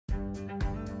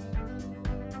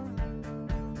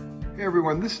Hey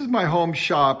everyone, this is my home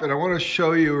shop and I want to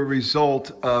show you a result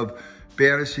of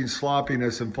banishing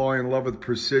sloppiness and falling in love with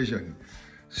precision.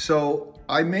 So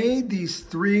I made these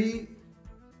 3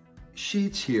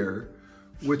 sheets here,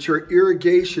 which are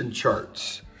irrigation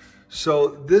charts.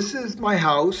 So this is my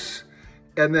house,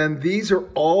 and then these are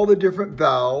all the different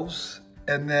valves,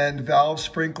 and then valve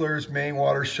sprinklers, main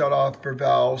water shutoff for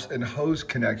valves, and hose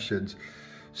connections.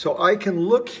 So I can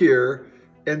look here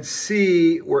and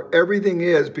see where everything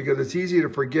is, because it's easy to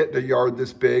forget in a yard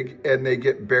this big and they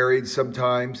get buried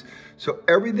sometimes. So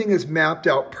everything is mapped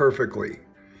out perfectly.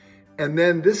 And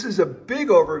then this is a big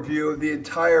overview of the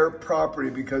entire property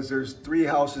because there's 3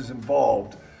 houses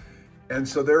involved. And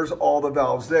so there's all the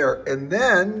valves there. And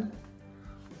then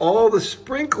all the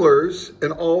sprinklers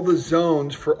and all the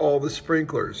zones for all the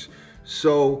sprinklers.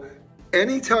 So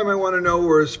anytime I want to know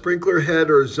where a sprinkler head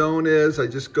or a zone is, I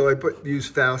just go, use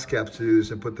FastCaps to do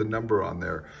this and put the number on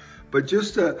there. But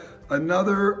just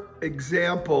another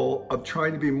example of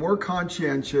trying to be more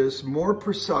conscientious, more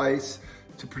precise,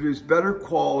 to produce better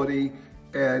quality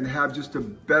and have just a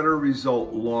better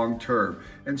result long term.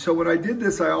 And so when I did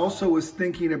this, I also was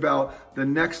thinking about the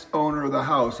next owner of the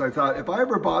house. I thought, if I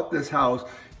ever bought this house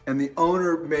and the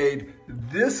owner made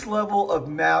this level of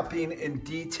mapping and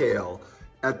detail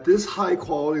at this high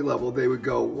quality level, they would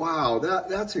go, wow,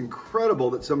 that's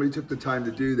incredible that somebody took the time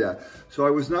to do that. So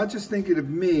I was not just thinking of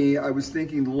me, I was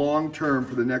thinking long term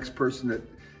for the next person that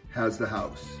has the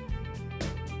house.